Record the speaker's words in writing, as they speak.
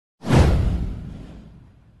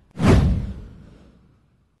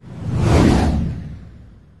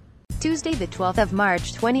Tuesday, the 12th of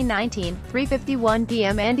March 2019, 3:51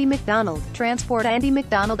 p.m. Andy McDonald, Transport Andy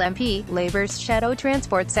McDonald MP, Labour's Shadow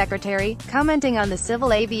Transport Secretary, commenting on the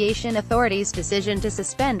Civil Aviation Authority's decision to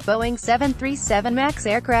suspend Boeing 737 MAX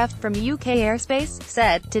aircraft from UK airspace,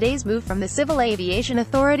 said, "Today's move from the Civil Aviation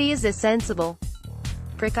Authority is a sensible,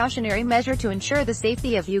 precautionary measure to ensure the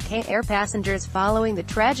safety of UK air passengers following the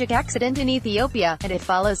tragic accident in Ethiopia, and it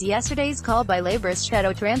follows yesterday's call by Labour's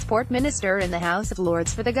Shadow Transport Minister in the House of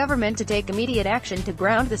Lords for the government to take immediate action to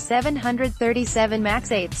ground the 737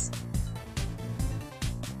 MAX 8s.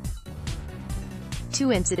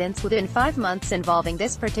 Two incidents within 5 months involving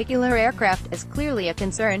this particular aircraft is clearly a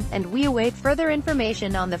concern, and we await further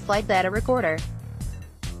information on the flight data recorder."